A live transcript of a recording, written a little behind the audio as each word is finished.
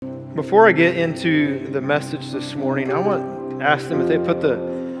Before I get into the message this morning, I want to ask them if they put the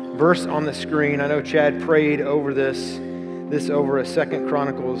verse on the screen. I know Chad prayed over this over a 2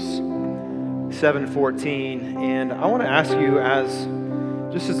 Chronicles 7:14, and I want to ask you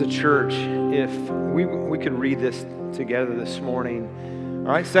just as a church, if we could read this together this morning.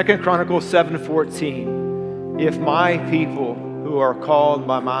 All right, 2 Chronicles 7:14. If my people who are called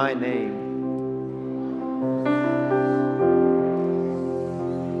by my name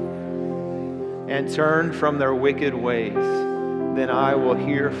and turn from their wicked ways, then I will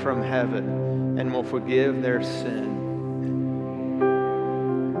hear from heaven and will forgive their sin.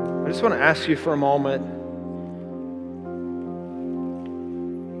 I just want to ask you for a moment,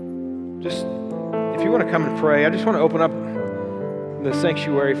 just if you want to come and pray, I just want to open up the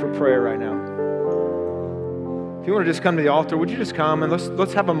sanctuary for prayer right now. If you want to just come to the altar, would you just come and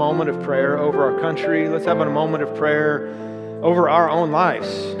let's have a moment of prayer over our country. Let's have a moment of prayer over our own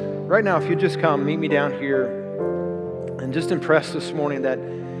lives. Right now, if you just come, meet me down here and just impress this morning that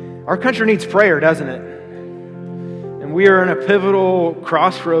our country needs prayer, doesn't it? And we are in a pivotal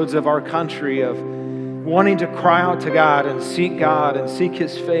crossroads of our country of wanting to cry out to God and seek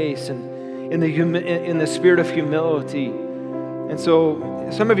His face and in the spirit of humility. And so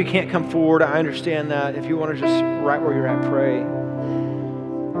some of you can't come forward. I understand that. If you want to just right where you're at, pray.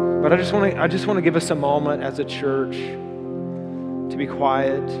 But I just want to give us a moment as a church to be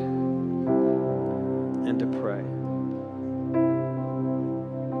quiet and to pray.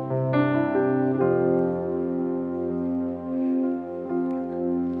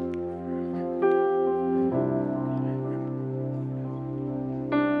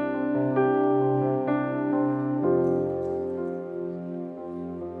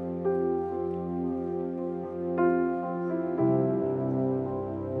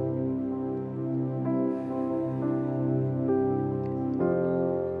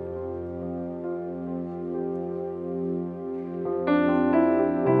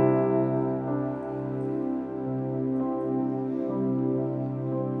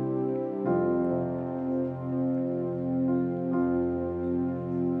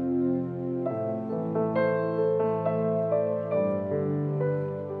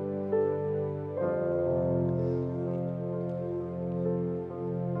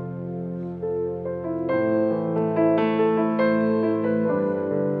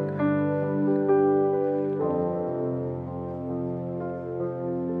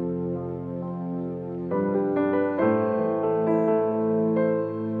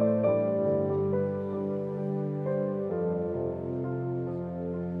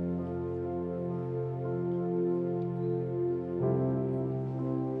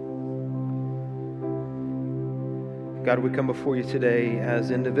 God, we come before you today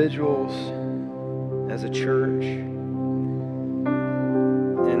as individuals, as a church, and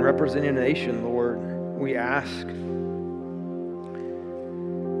representing a nation, Lord. We ask,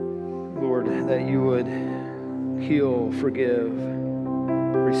 Lord, that you would heal, forgive,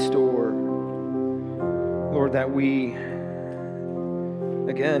 restore. Lord, that we,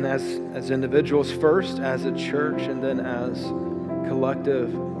 again, as individuals first, as a church, and then as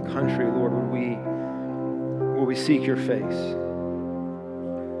collective country, Lord, will we seek your face.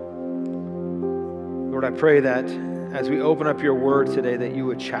 Lord, I pray that as we open up your word today, that you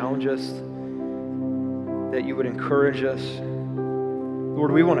would challenge us, that you would encourage us.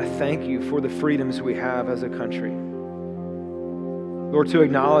 Lord, we want to thank you for the freedoms we have as a country. Lord, to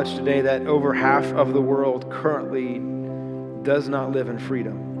acknowledge today that over half of the world currently does not live in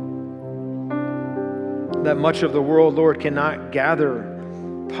freedom. That much of the world, Lord, cannot gather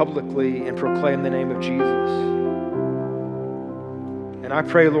publicly and proclaim the name of Jesus. And I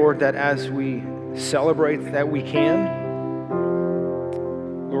pray, Lord, that as we celebrate that we can,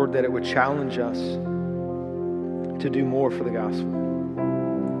 Lord, that it would challenge us to do more for the gospel,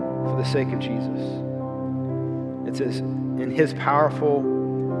 for the sake of Jesus. It's in his powerful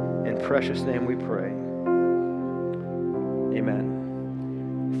and precious name we pray.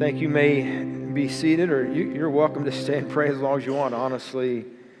 Amen. Thank you. May be seated, or you're welcome to stay and pray as long as you want, honestly.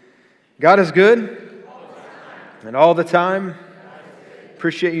 God is good, and all the time.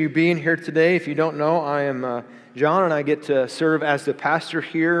 Appreciate you being here today. If you don't know, I am John, and I get to serve as the pastor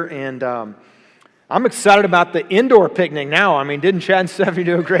here, and I'm excited about the indoor picnic now. I mean, didn't Chad and Stephanie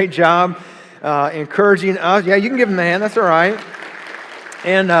do a great job encouraging us? Yeah, you can give them a hand. That's all right.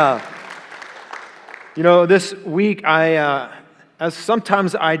 And, this week, as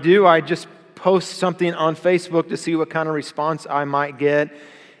sometimes I do, I just post something on Facebook to see what kind of response I might get.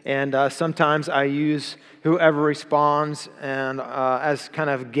 And sometimes I use whoever responds and as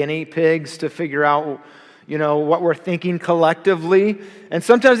kind of guinea pigs to figure out, what we're thinking collectively. And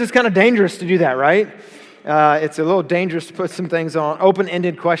sometimes it's kind of dangerous to do that, right? It's a little dangerous to put some things on,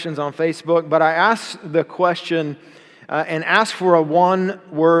 open-ended questions on Facebook. But I asked the question and asked for a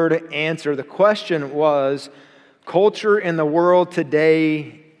one-word answer. The question was, culture in the world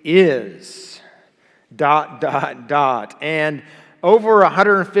today is... ... And over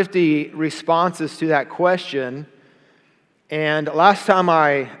 150 responses to that question. And last time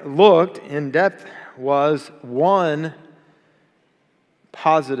I looked in depth was one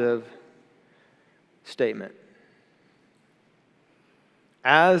positive statement.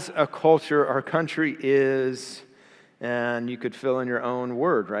 As a culture, our country is, and you could fill in your own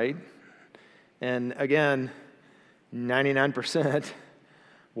word, right? And again, 99%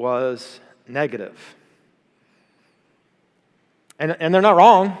 was negative. And they're not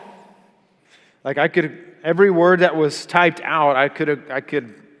wrong. Like every word that was typed out, I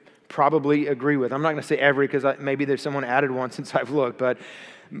could probably agree with. I'm not going to say every because maybe there's someone added one since I've looked, but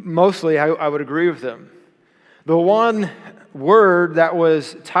mostly I would agree with them. The one word that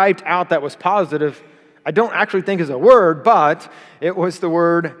was typed out that was positive, I don't actually think is a word, but it was the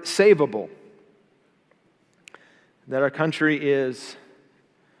word savable. That our country is,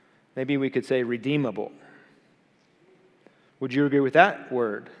 maybe we could say, redeemable. Would you agree with that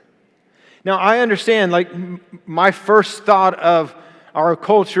word? Now, I understand, my first thought of our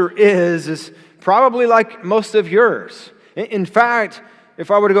culture is probably like most of yours. In fact,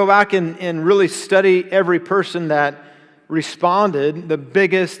 if I were to go back and really study every person that responded, the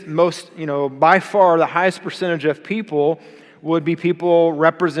biggest, most, by far the highest percentage of people would be people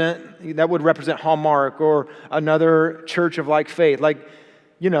that would represent Hallmark or another church of like faith,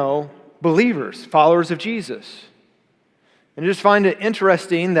 believers, followers of Jesus. And I just find it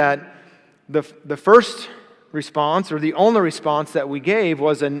interesting that the first response, or the only response that we gave,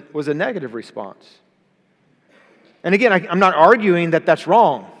 was a negative response. And again, I'm not arguing that that's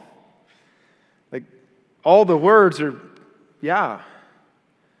wrong. All the words are,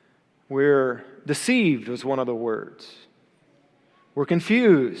 we're deceived was one of the words. We're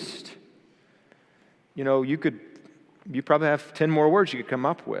confused. You probably have 10 more words you could come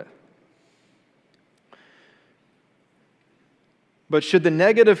up with. But should the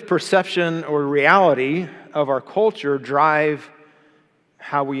negative perception or reality of our culture drive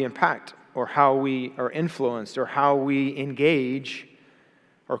how we impact or how we are influenced or how we engage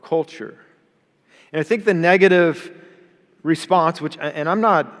our culture? And I think the negative response,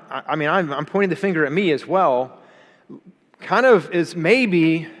 I'm pointing the finger at me as well, kind of is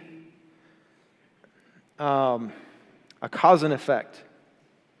maybe a cause and effect.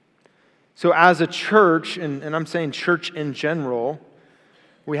 So as a church, and I'm saying church in general,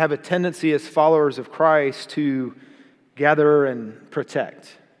 we have a tendency as followers of Christ to gather and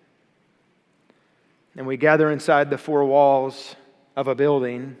protect. And we gather inside the four walls of a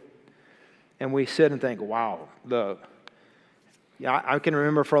building, and we sit and think, wow, I can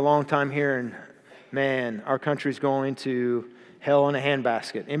remember for a long time hearing, man, our country's going to hell in a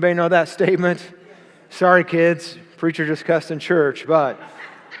handbasket. Anybody know that statement? Sorry, kids, preacher just cussed in church, But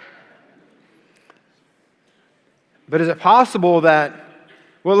is it possible that,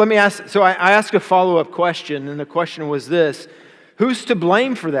 let me ask, so I asked a follow-up question, and the question was this: who's to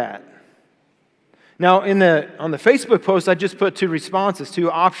blame for that? Now, on the Facebook post, I just put two responses, two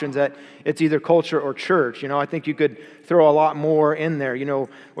options, that it's either culture or church. I think you could throw a lot more in there,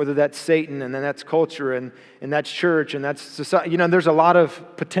 whether that's Satan, and then that's culture, and that's church, and that's society. There's a lot of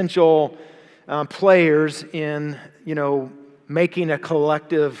potential players in, making a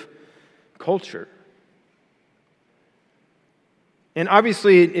collective culture. And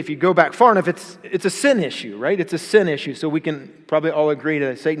obviously, if you go back far enough, it's a sin issue, right? It's a sin issue, so we can probably all agree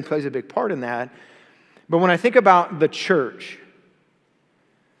that Satan plays a big part in that. But when I think about the church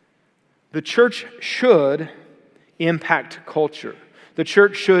should impact culture. The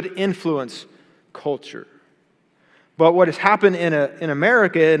church should influence culture. But what has happened in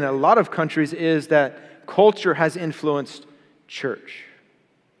America and a lot of countries is that culture has influenced church.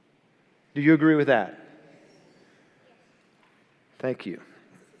 Do you agree with that? Thank you,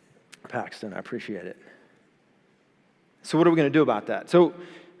 Paxton. I appreciate it. So what are we going to do about that? So,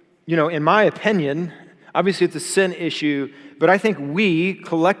 in my opinion, obviously it's a sin issue, but I think we,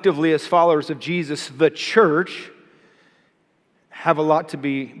 collectively as followers of Jesus, the church, have a lot to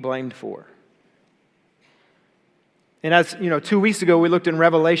be blamed for. And as, 2 weeks ago, we looked in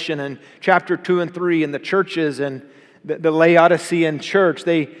Revelation and chapter 2 and 3 and the churches and the Laodicean church.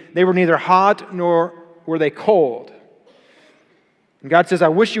 They were neither hot nor were they cold. And God says, I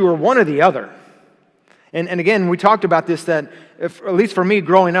wish you were one or the other. And again, we talked about this, that at least for me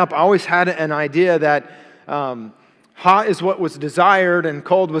growing up, I always had an idea that hot is what was desired and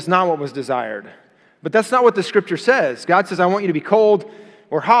cold was not what was desired. But that's not what the Scripture says. God says, I want you to be cold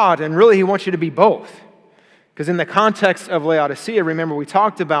or hot, and really He wants you to be both. Because in the context of Laodicea, remember we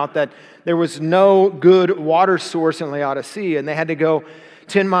talked about that there was no good water source in Laodicea, and they had to go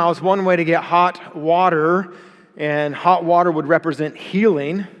 10 miles one way to get hot water, and hot water would represent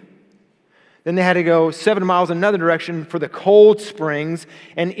healing. Then they had to go 7 miles another direction for the cold springs,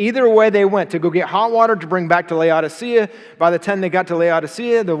 and either way they went to go get hot water to bring back to Laodicea. By the time they got to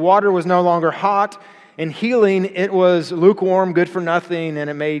Laodicea, the water was no longer hot and healing. It was lukewarm, good for nothing, and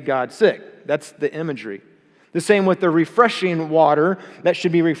it made God sick. That's the imagery. The same with the refreshing water that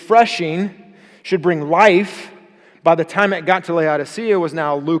should be refreshing, should bring life. By the time it got to Laodicea, it was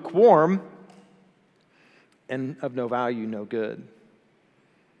now lukewarm and of no value, no good.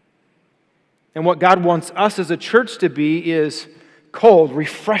 And what God wants us as a church to be is cold,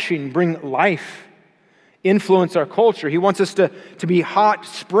 refreshing, bring life, influence our culture. He wants us to be hot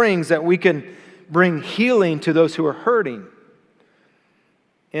springs that we can bring healing to those who are hurting.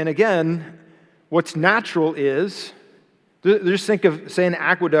 And again, what's natural is, just think of, say, an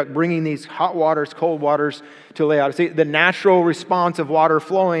aqueduct bringing these hot waters, cold waters to Laodicea. The natural response of water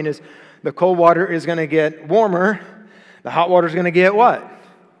flowing is the cold water is going to get warmer. The hot water is going to get what?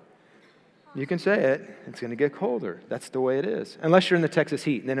 You can say it. It's going to get colder. That's the way it is. Unless you're in the Texas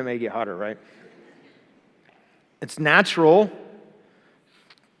heat, then it may get hotter, right? It's natural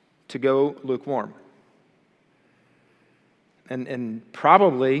to go lukewarm. And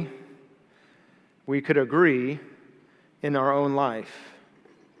probably we could agree in our own life.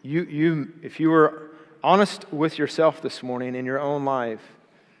 If you were honest with yourself this morning in your own life,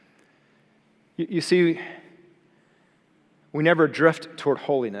 you see, we never drift toward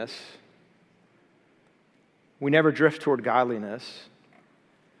holiness. We never drift toward godliness.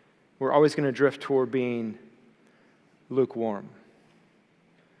 We're always going to drift toward being lukewarm.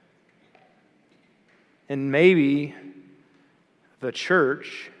 And maybe the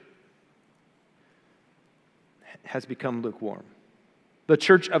church has become lukewarm. The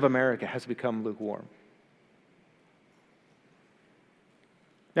Church of America has become lukewarm.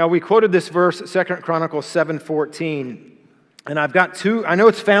 Now, we quoted this verse, 2 Chronicles 7:14, and I've got two. I know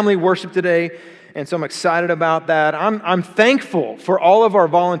it's family worship today, and so I'm excited about that. I'm thankful for all of our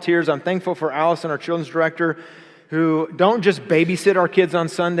volunteers. I'm thankful for Allison, our children's director, who don't just babysit our kids on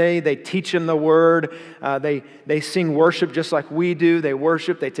Sunday. They teach them the Word. They sing worship just like we do. They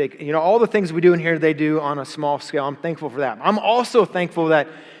worship. They take, all the things we do in here, they do on a small scale. I'm thankful for that. I'm also thankful that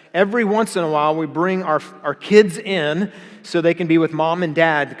every once in a while we bring our kids in so they can be with mom and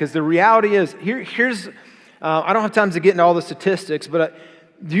dad, because the reality is, here's, I don't have time to get into all the statistics, but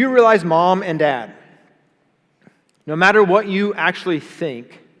do you realize, mom and dad, no matter what you actually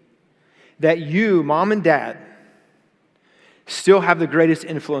think, that you, mom and dad, still have the greatest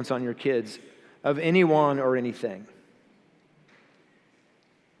influence on your kids of anyone or anything?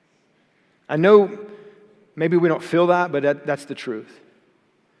 I know maybe we don't feel that, but that's the truth.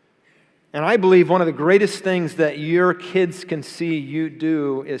 And I believe one of the greatest things that your kids can see you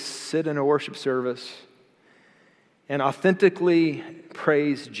do is sit in a worship service and authentically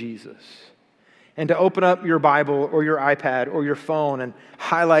praise Jesus. And to open up your Bible or your iPad or your phone and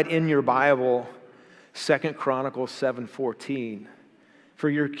highlight in your Bible 2 Chronicles 7:14 for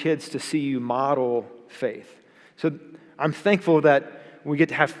your kids to see you model faith. So I'm thankful that we get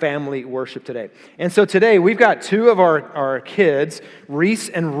to have family worship today. And so today we've got two of our kids, Reese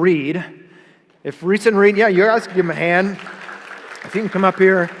and Reed. If Reese and Reed, you guys can give them a hand. If you can come up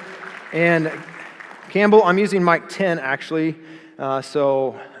here. And Campbell, I'm using mic 10 actually,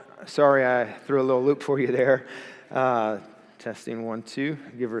 so sorry I threw a little loop for you there. Testing 1, 2.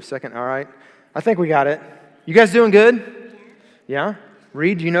 Give her a second. All right. I think we got it. You guys doing good? Yeah?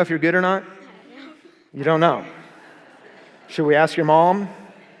 Reed, do you know if you're good or not? You don't know. Should we ask your mom?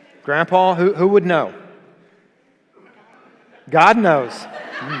 Grandpa? Who would know? God knows.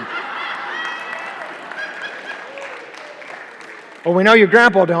 Well, we know your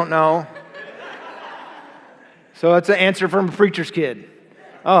grandpa don't know. So that's an answer from a preacher's kid.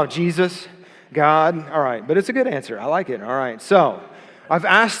 Oh, Jesus, God. All right, but it's a good answer. I like it. All right, so I've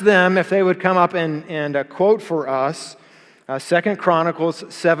asked them if they would come up and quote for us 2 Chronicles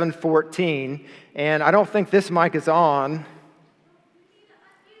 7:14, and I don't think this mic is on.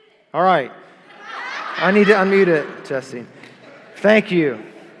 All right. I need to unmute it. Testing. Thank you.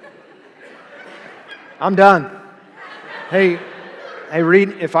 I'm done. Hey,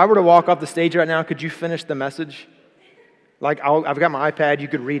 Reed, if I were to walk off the stage right now, could you finish the message? Like, I've got my iPad. You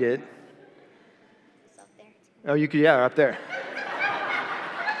could read it. It's up there. Oh, you could, yeah, up there.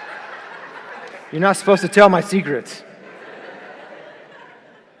 You're not supposed to tell my secrets.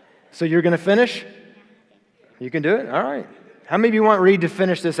 So you're going to finish? You can do it? All right. How many of you want Reed to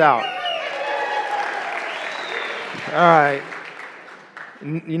finish this out? All right.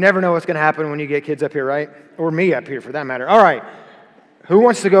 You never know what's going to happen when you get kids up here, right? Or me up here, for that matter. All right. Who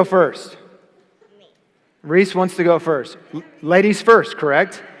wants to go first? Me. Reese wants to go first. Ladies first,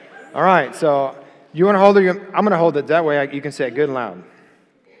 correct? All right. So you want to hold it? I'm going to hold it. That way you can say it good and loud.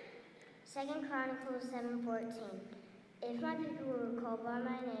 2 Chronicles 7:14. If my people who are called by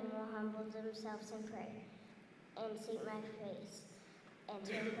my name will humble themselves and pray, and seek my face, and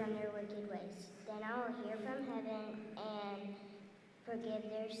turn from their wicked ways, then I will hear from heaven and forgive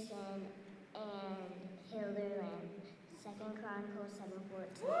their sin and heal their land. 2 Chronicles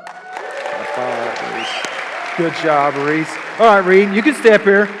 7:14. Good job, Reese. All right, Reed, you can stay up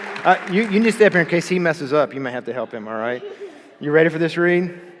here. You need to stay up here in case he messes up. You may have to help him, all right? You ready for this,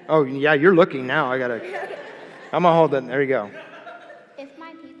 Reed? Oh, yeah, you're looking now. I'm going to hold it. There you go. If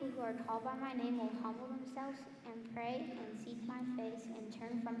my people who are called by my name will humble themselves and pray and seek my face and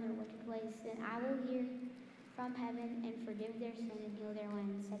turn from their wicked ways, then I will hear from heaven and forgive their sin and heal their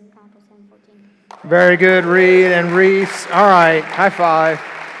land. 2 Chronicles 7:14. Very good, Reed and Reese. All right, high five.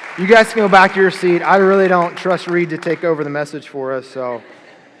 You guys can go back to your seat. I really don't trust Reed to take over the message for us, so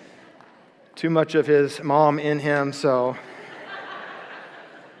too much of his mom in him, so.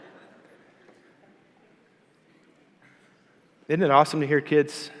 Isn't it awesome to hear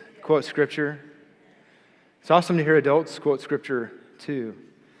kids quote Scripture? It's awesome to hear adults quote Scripture too.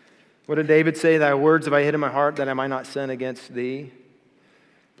 What did David say? Thy words have I hid in my heart that I might not sin against thee.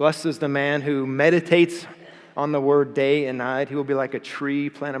 Blessed is the man who meditates on the word day and night. He will be like a tree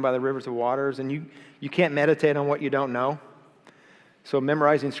planted by the rivers of waters. And you can't meditate on what you don't know. So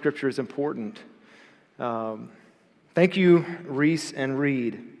memorizing Scripture is important. Thank you, Reese and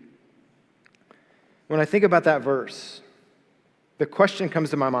Reed. When I think about that verse, the question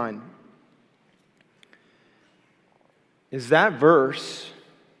comes to my mind. Is that verse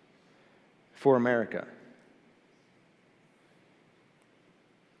for America?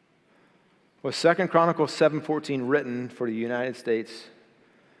 Was 2 Chronicles 7:14 written for the United States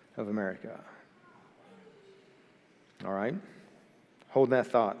of America? All right. Hold that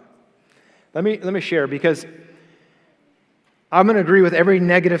thought. Let me share, because I'm going to agree with every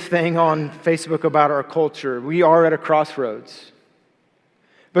negative thing on Facebook about our culture. We are at a crossroads.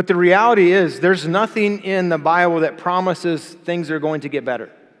 But the reality is, there's nothing in the Bible that promises things are going to get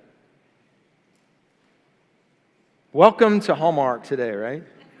better. Welcome to Hallmark today, right?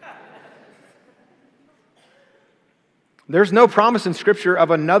 There's no promise in Scripture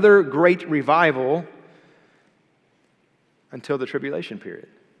of another great revival until the tribulation period.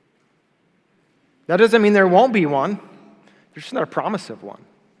 That doesn't mean there won't be one. There's just not a promise of one.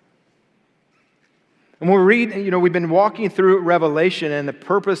 And when we read, we've been walking through Revelation, and the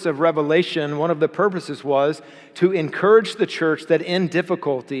purpose of Revelation, one of the purposes was to encourage the church that in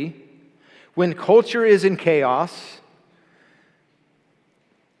difficulty, when culture is in chaos,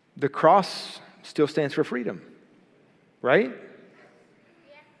 the cross still stands for freedom, right?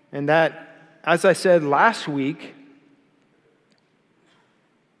 Yeah. And that, as I said last week,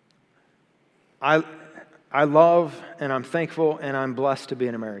 I love and I'm thankful and I'm blessed to be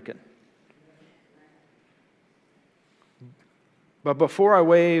an American. But before I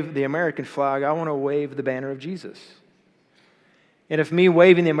wave the American flag, I want to wave the banner of Jesus. And if me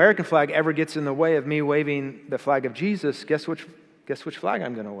waving the American flag ever gets in the way of me waving the flag of Jesus, guess which flag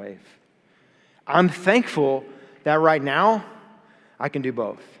I'm going to wave? I'm thankful that right now I can do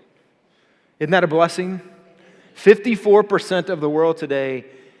both. Isn't that a blessing? 54% of the world today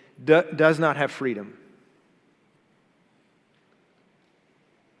does not have freedom.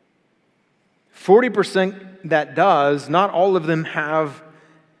 40% that does, not all of them have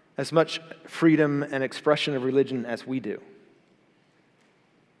as much freedom and expression of religion as we do.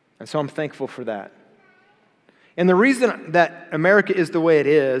 And so I'm thankful for that. And the reason that America is the way it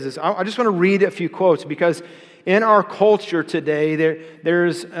is I just want to read a few quotes, because in our culture today,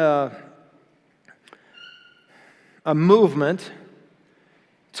 there's a movement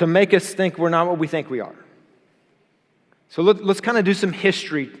to make us think we're not what we think we are. So let's kind of do some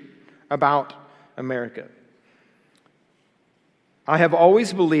history about America. I have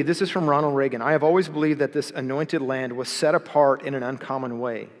always believed, this is from Ronald Reagan, I have always believed that this anointed land was set apart in an uncommon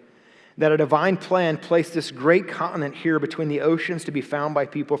way. That a divine plan placed this great continent here between the oceans to be found by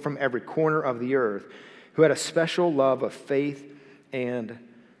people from every corner of the earth who had a special love of faith and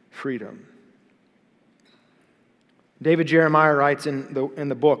freedom. David Jeremiah writes in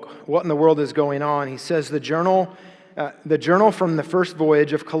the book, What in the World is Going On? He says, the journal the journal from the first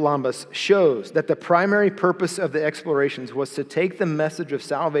voyage of Columbus shows that the primary purpose of the explorations was to take the message of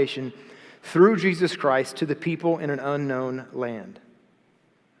salvation through Jesus Christ to the people in an unknown land.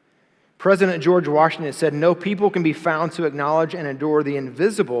 President George Washington said, "No people can be found to acknowledge and adore the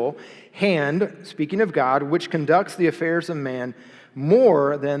invisible hand," speaking of God, "which conducts the affairs of man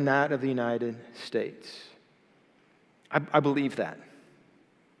more than that of the United States." I believe that.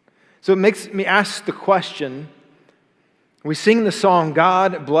 So it makes me ask the question, we sing the song,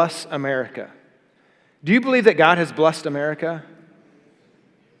 "God Bless America." Do you believe that God has blessed America?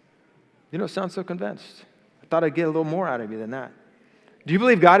 You don't sound so convinced. I thought I'd get a little more out of you than that. Do you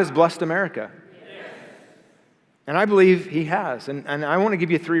believe God has blessed America? Yes. And I believe He has. And I want to give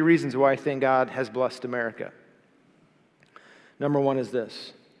you 3 reasons why I think God has blessed America. Number 1 is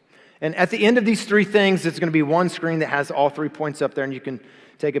this. And at the end of these 3 things, it's going to be one screen that has all 3 points up there, and you can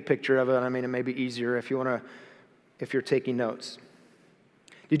take a picture of it. I mean, it may be easier if you're taking notes.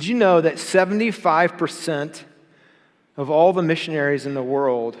 Did you know that 75% of all the missionaries in the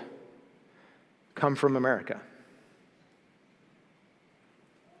world come from America?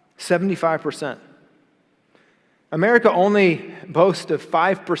 75%. America only boasts of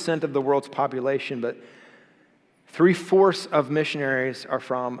 5% of the world's population, but 3/4 of missionaries are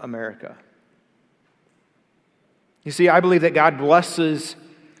from America. You see, I believe that God blesses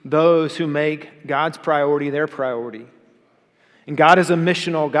those who make God's priority their priority. And God is a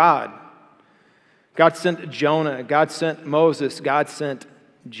missional God. God sent Jonah, God sent Moses, God sent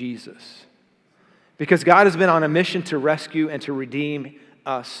Jesus. Because God has been on a mission to rescue and to redeem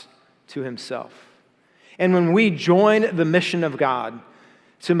us to Himself. And when we join the mission of God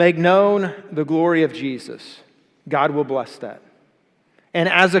to make known the glory of Jesus, God will bless that. And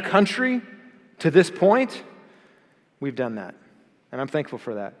as a country, to this point, we've done that. And I'm thankful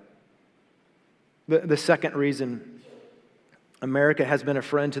for that. The second reason, America has been a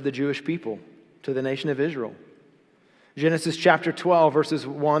friend to the Jewish people, to the nation of Israel. Genesis chapter 12, verses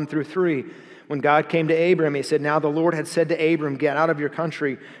 1 through 3. When God came to Abram, He said, "Now the Lord had said to Abram, get out of your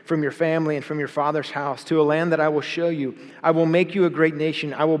country, from your family, and from your father's house, to a land that I will show you. I will make you a great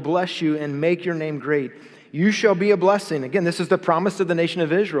nation. I will bless you and make your name great. You shall be a blessing." Again, this is the promise of the nation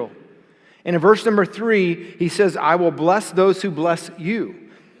of Israel. And in verse number 3, He says, "I will bless those who bless you.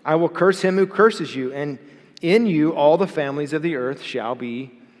 I will curse him who curses you. And in you all the families of the earth shall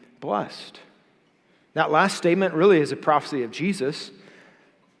be blessed." That last statement really is a prophecy of Jesus.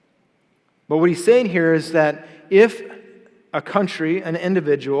 But what He's saying here is that if a country, an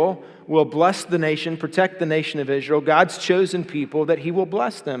individual, will bless the nation, protect the nation of Israel, God's chosen people, that He will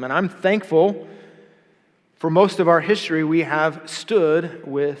bless them. And I'm thankful for most of our history we have stood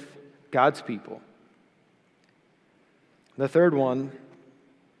with God's people. The third one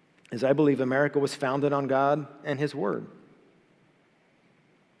is I believe America was founded on God and His Word.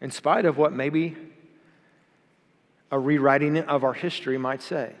 In spite of what maybe a rewriting of our history might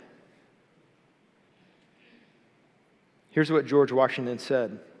say. Here's what George Washington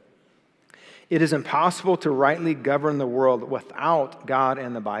said. "It is impossible to rightly govern the world without God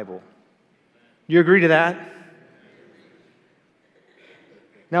and the Bible." Do you agree to that?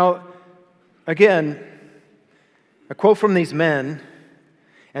 Now, again, a quote from these men,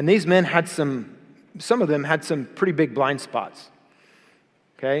 and these men had some of them had some pretty big blind spots.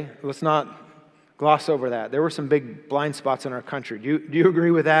 Okay? Let's not gloss over that. There were some big blind spots in our country. Do you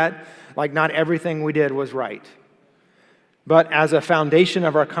agree with that? Like, not everything we did was right. But as a foundation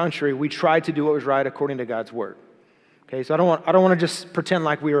of our country, we tried to do what was right according to God's Word. Okay, so I don't want to just pretend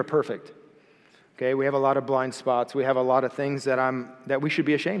like we were perfect. Okay, we have a lot of blind spots. We have a lot of things that we should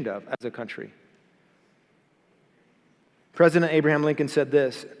be ashamed of as a country. President Abraham Lincoln said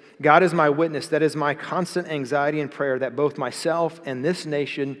this, "God is my witness, that is my constant anxiety and prayer that both myself and this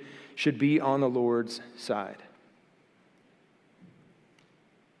nation should be on the Lord's side."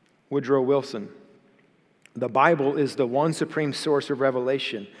 Woodrow Wilson, "The Bible is the one supreme source of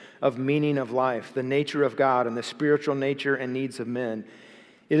revelation, of meaning of life, the nature of God, and the spiritual nature and needs of men.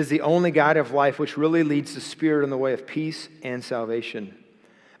 It is the only guide of life which really leads the spirit in the way of peace and salvation."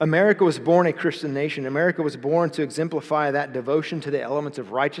 America was born a Christian nation. America was born to exemplify that devotion to the elements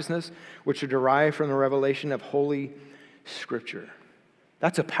of righteousness which are derived from the revelation of Holy Scripture.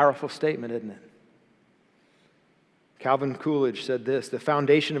 That's a powerful statement, isn't it? Calvin Coolidge said this, "The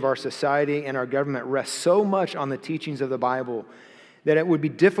foundation of our society and our government rests so much on the teachings of the Bible that it would be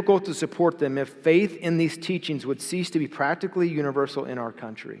difficult to support them if faith in these teachings would cease to be practically universal in our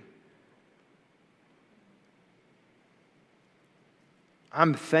country."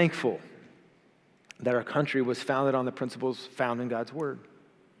 I'm thankful that our country was founded on the principles found in God's Word.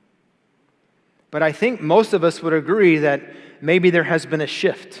 But I think most of us would agree that maybe there has been a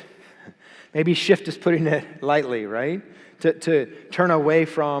shift. Maybe shift is putting it lightly, right? To turn away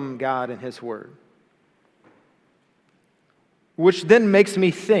from God and His Word. Which then makes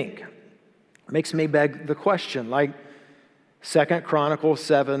me think, makes me beg the question, like 2 Chronicles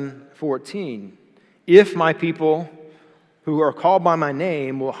 7:14. If my people who are called by my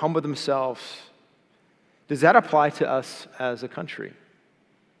name will humble themselves, does that apply to us as a country?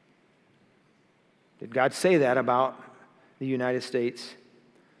 Did God say that about the United States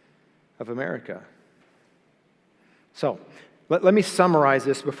of America? So, let me summarize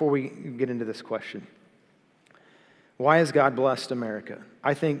this before we get into this question. Why has God blessed America?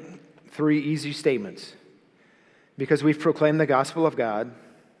 I think 3 easy statements. Because we've proclaimed the gospel of God,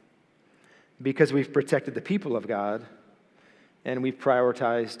 because we've protected the people of God, and we've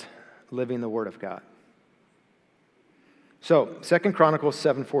prioritized living the Word of God. So, 2 Chronicles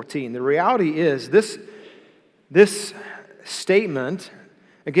 7:14. The reality is this statement,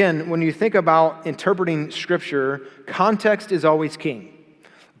 again, when you think about interpreting Scripture, context is always king.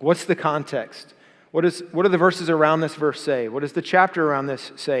 What's the context? What do the verses around this verse say? What does the chapter around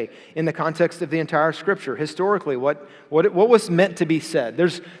this say in the context of the entire Scripture? Historically, what was meant to be said?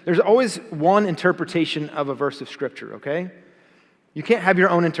 There's always one interpretation of a verse of Scripture, okay? You can't have your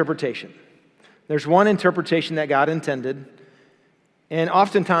own interpretation. There's one interpretation that God intended, and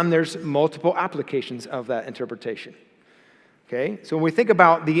oftentimes there's multiple applications of that interpretation. Okay? So when we think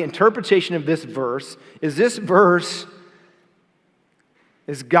about the interpretation of this verse,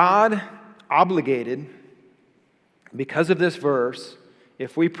 is God obligated, because of this verse,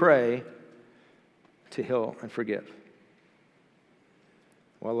 if we pray, to heal and forgive?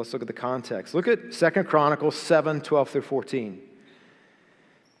 Well, let's look at the context. Look at 2 Chronicles 7:12 through 14.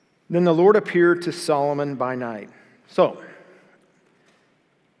 Then the Lord appeared to Solomon by night. So,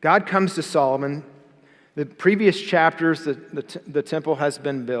 God comes to Solomon. The previous chapters, the temple has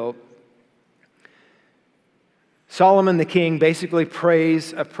been built. Solomon the king basically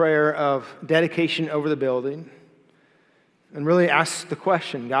prays a prayer of dedication over the building and really asks the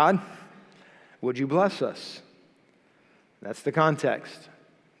question, God, would you bless us? That's the context.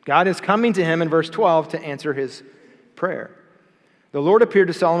 God is coming to him in verse 12 to answer his prayer. The Lord appeared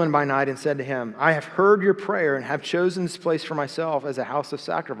to Solomon by night and said to him, I have heard your prayer and have chosen this place for myself as a house of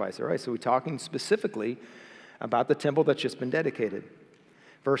sacrifice. All right, so we're talking specifically about the temple that's just been dedicated.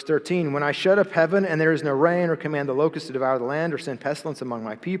 Verse 13, when I shut up heaven and there is no rain, or command the locusts to devour the land, or send pestilence among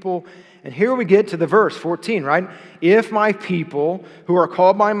my people. And here we get to the verse 14, right? If my people who are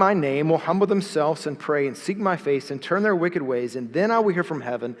called by my name will humble themselves and pray and seek my face and turn their wicked ways, and then I will hear from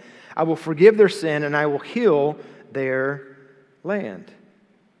heaven, I will forgive their sin and I will heal their land.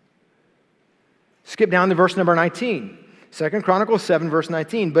 Skip down to verse number 19. 2 Chronicles 7, verse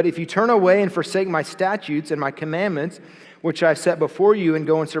 19. But if you turn away and forsake my statutes and my commandments, which I set before you, and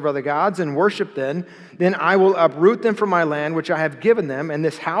go and serve other gods and worship them, then I will uproot them from my land, which I have given them, and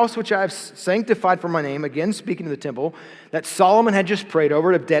this house which I have sanctified for my name, again speaking of the temple, that Solomon had just prayed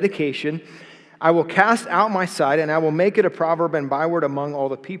over, of dedication, I will cast out my sight, and I will make it a proverb and byword among all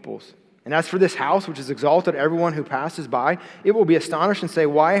the peoples. And as for this house, which is exalted everyone who passes by, it will be astonished and say,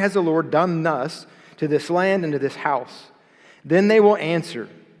 why has the Lord done thus to this land and to this house? Then they will answer,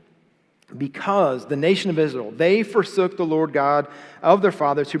 because the nation of Israel, they forsook the Lord God of their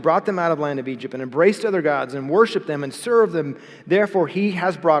fathers, who brought them out of the land of Egypt, and embraced other gods, and worshiped them, and served them. Therefore he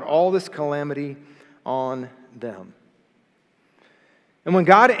has brought all this calamity on them. And when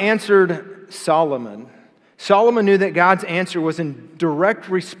God answered Solomon knew that God's answer was in direct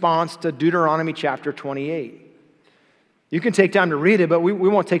response to Deuteronomy chapter 28. You can take time to read it, but we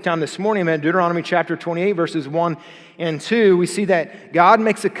won't take time this morning. In Deuteronomy chapter 28, verses 1 and 2, we see that God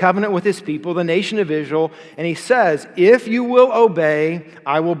makes a covenant with his people, the nation of Israel, and he says, if you will obey,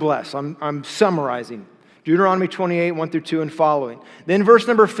 I will bless. I'm summarizing. Deuteronomy 28, 1 through 2 and following. Then verse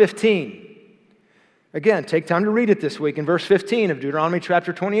number 15. Again, take time to read it this week. In verse 15 of Deuteronomy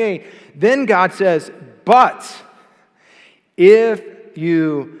chapter 28, then God says, but if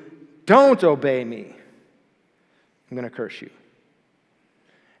you don't obey me, I'm going to curse you.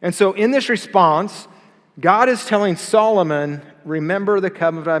 And so in this response, God is telling Solomon, remember the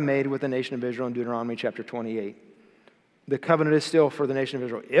covenant I made with the nation of Israel in Deuteronomy chapter 28. The covenant is still for the nation of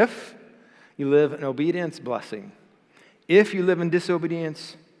Israel. If you live in obedience, blessing. If you live in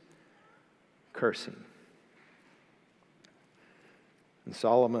disobedience, cursing. And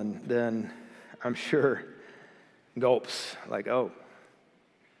Solomon then, I'm sure, gulps, like, oh.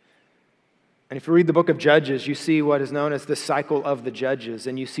 And if you read the book of Judges, you see what is known as the cycle of the judges,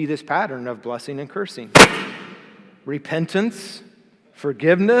 and you see this pattern of blessing and cursing. Repentance,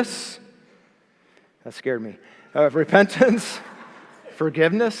 forgiveness, That scared me. Repentance,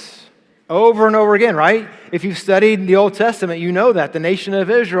 forgiveness, over and over again, right? If you've studied the Old Testament, you know that. The nation of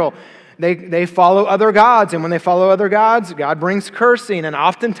Israel, they follow other gods. And when they follow other gods, God brings cursing. And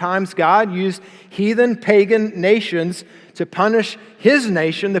oftentimes God used heathen, pagan nations to punish his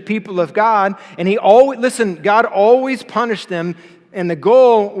nation, the people of God. And God always punished them. And the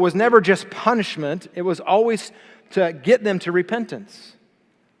goal was never just punishment. It was always to get them to repentance.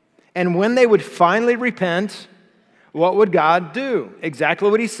 And when they would finally repent, what would God do? Exactly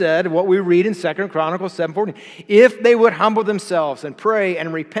what he said, what we read in 2 Chronicles 7:14. If they would humble themselves and pray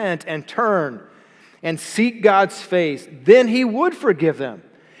and repent and turn and seek God's face, then he would forgive them.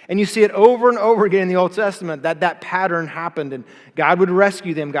 And you see it over and over again in the Old Testament, that pattern happened, and God would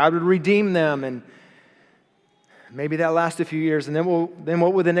rescue them, God would redeem them, and maybe that lasted a few years, and then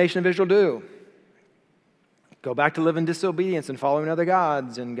what would the nation of Israel do? Go back to live in disobedience and following other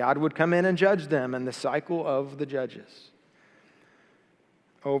gods, and God would come in and judge them, and the cycle of the judges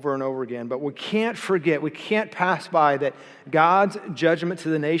over and over again. But we can't forget, we can't pass by that God's judgment to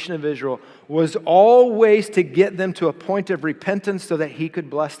the nation of Israel was always to get them to a point of repentance so that he could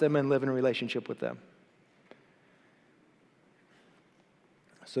bless them and live in a relationship with them.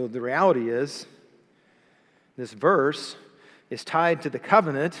 So the reality is, this verse is tied to the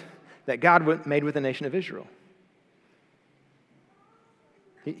covenant that God made with the nation of Israel.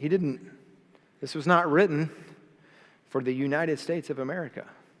 This was not written for the United States of America.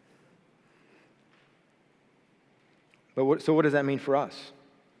 So what does that mean for us?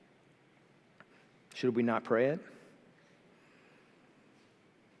 Should we not pray it?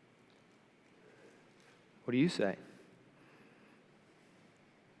 What do you say?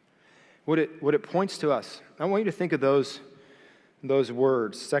 What it points to us, I want you to think of those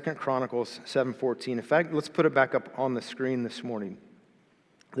words, 2 Chronicles 7:14. In fact, let's put it back up on the screen this morning.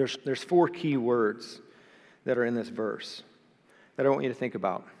 There's 4 key words that are in this verse that I want you to think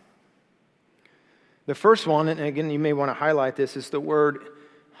about. The first one, and again, you may want to highlight this, is the word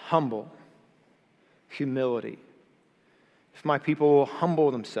humble, humility. If my people will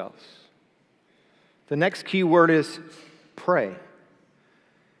humble themselves. The next key word is pray.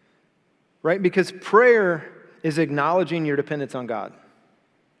 Right? Because prayer is acknowledging your dependence on God.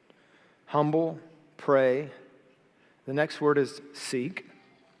 Humble, pray. The next word is seek.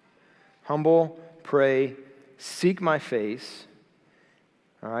 Humble, pray, seek my face.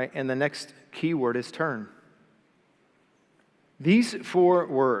 All right, and the next key word is turn. These 4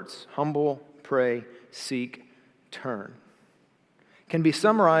 words, humble, pray, seek, turn, can be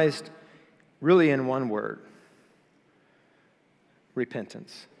summarized really in one word: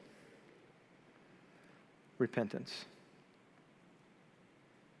 repentance. Repentance.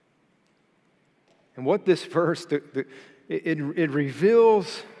 And what this verse, it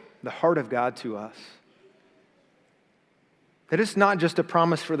reveals the heart of God to us. That it's not just a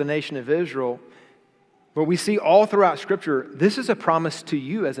promise for the nation of Israel, but we see all throughout Scripture, this is a promise to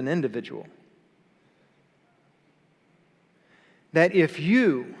you as an individual. That if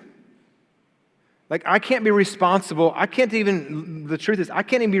you, I can't be responsible, the truth is, I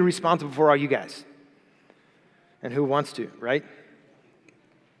can't even be responsible for all you guys. And who wants to, right?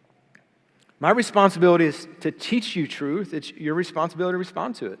 My responsibility is to teach you truth. It's your responsibility to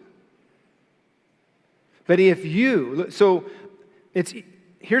respond to it. But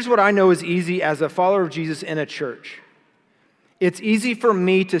here's what I know is easy as a follower of Jesus in a church. It's easy for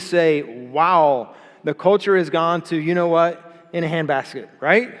me to say, wow, the culture has gone to, you know what, in a handbasket,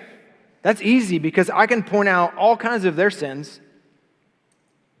 right? That's easy because I can point out all kinds of their sins.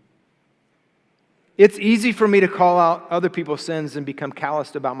 It's easy for me to call out other people's sins and become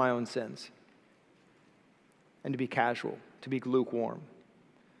calloused about my own sins. And to be casual, to be lukewarm.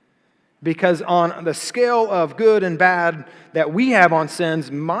 Because on the scale of good and bad that we have on sins,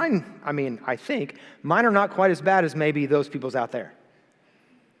 I think mine are not quite as bad as maybe those people's out there.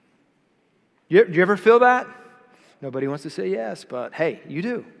 Do you ever feel that? Nobody wants to say yes, but hey, you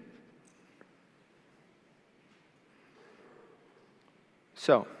do.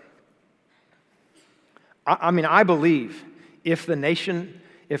 So, I believe if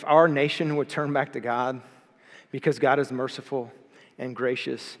our nation would turn back to God, because God is merciful and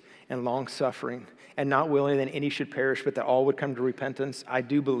gracious and long-suffering and not willing that any should perish, but that all would come to repentance, I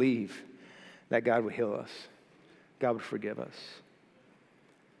do believe that God would heal us. God would forgive us.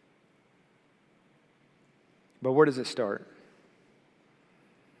 But where does it start?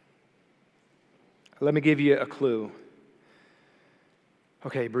 Let me give you a clue.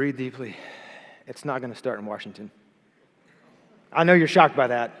 Okay, breathe deeply. It's not going to start in Washington. I know you're shocked by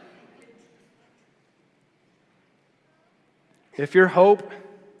that. If your hope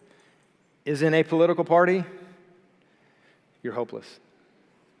is in a political party, you're hopeless.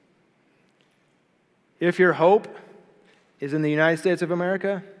 If your hope is in the United States of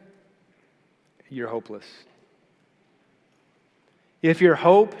America, you're hopeless. If your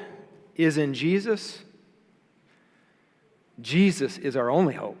hope is in Jesus, Jesus is our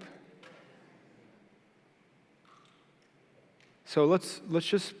only hope. So let's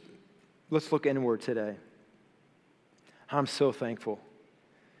look inward today. I'm so thankful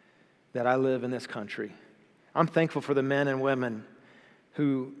that I live in this country. I'm thankful for the men and women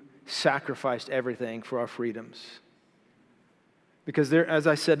who sacrificed everything for our freedoms. Because there, as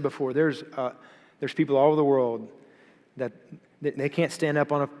I said before, there's people all over the world that they can't stand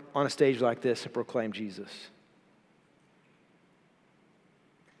up on a stage like this and proclaim Jesus.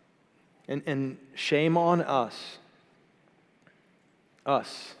 And shame on us,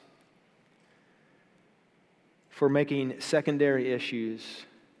 for making secondary issues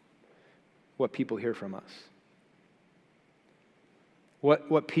what people hear from us.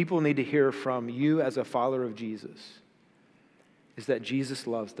 What people need to hear from you as a follower of Jesus is that Jesus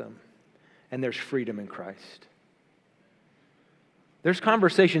loves them and there's freedom in Christ. There's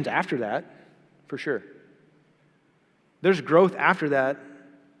conversations after that, for sure. There's growth after that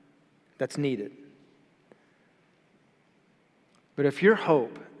that's needed. But if your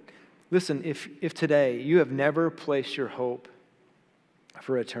hope, listen, if today you have never placed your hope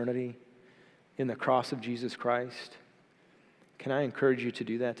for eternity in the cross of Jesus Christ, can I encourage you to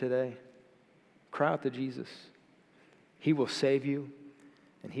do that today? Cry out to Jesus. He will save you,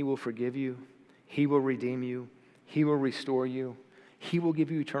 and He will forgive you. He will redeem you. He will restore you. He will give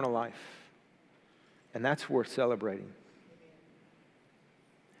you eternal life. And that's worth celebrating.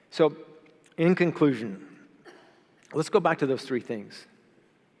 So, in conclusion, let's go back to those three things.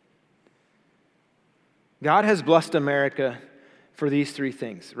 God has blessed America for these three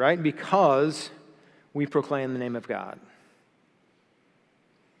things, right? Because we proclaim the name of God.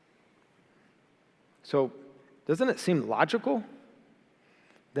 So, doesn't it seem logical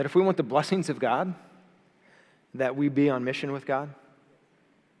that if we want the blessings of God, that we be on mission with God?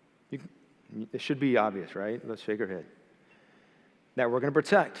 It should be obvious, right? Let's shake our head. That we're going to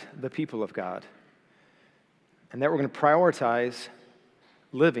protect the people of God. And that we're going to prioritize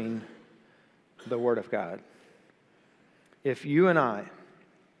living the Word of God. If you and I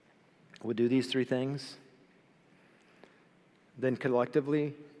would do these three things, then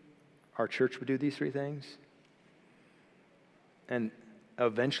collectively, our church would do these three things. And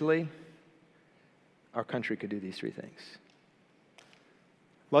eventually, our country could do these three things.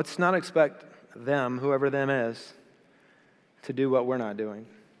 Let's not expect them, whoever them is, to do what we're not doing.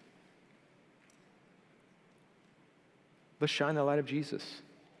 Let's shine the light of Jesus.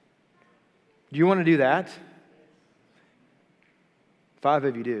 Do you want to do that? 5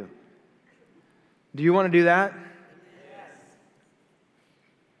 of you do. Do you want to do that? Yes.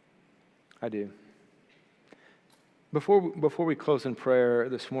 I do. Before we close in prayer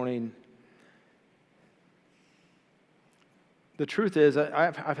this morning, the truth is,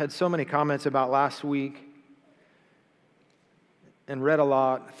 I've had so many comments about last week and read a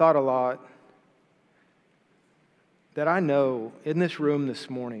lot, thought a lot, that I know in this room this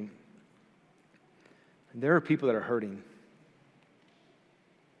morning, there are people that are hurting.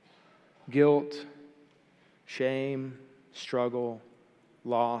 Guilt, shame, struggle,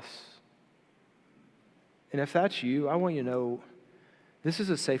 loss. And if that's you, I want you to know this is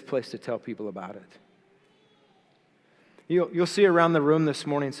a safe place to tell people about it. You'll see around the room this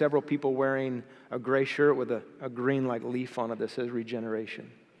morning several people wearing a gray shirt with a green like leaf on it that says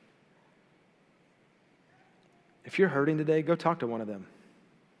regeneration. If you're hurting today, go talk to one of them.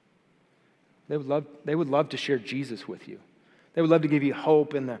 They would love to share Jesus with you. They would love to give you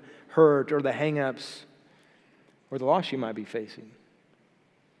hope in the hurt or the hang-ups or the loss you might be facing.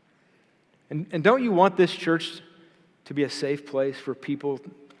 And don't you want this church to be a safe place for people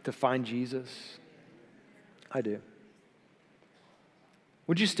to find Jesus? I do.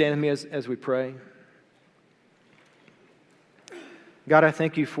 Would you stand with me as we pray? God, I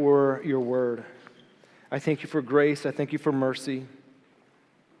thank you for your word. I thank you for grace. I thank you for mercy.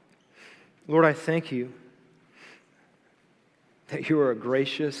 Lord, I thank you that you are a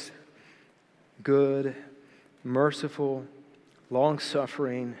gracious, good, merciful,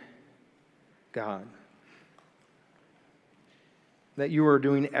 long-suffering God. That you are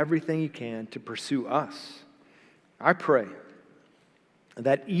doing everything you can to pursue us. I pray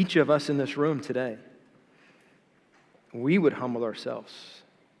that each of us in this room today, we would humble ourselves.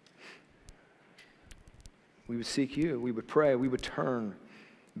 We would seek you. We would pray. We would turn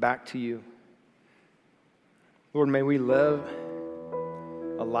back to you. Lord, may we live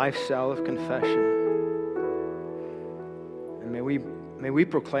a lifestyle of confession. And may we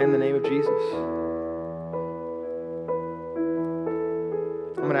proclaim the name of Jesus.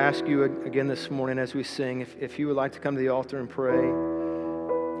 I'm going to ask you again this morning as we sing, if you would like to come to the altar and pray,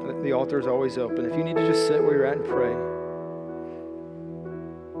 the altar is always open. If you need to just sit where you're at and pray,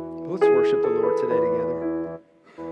 let's worship the Lord today together.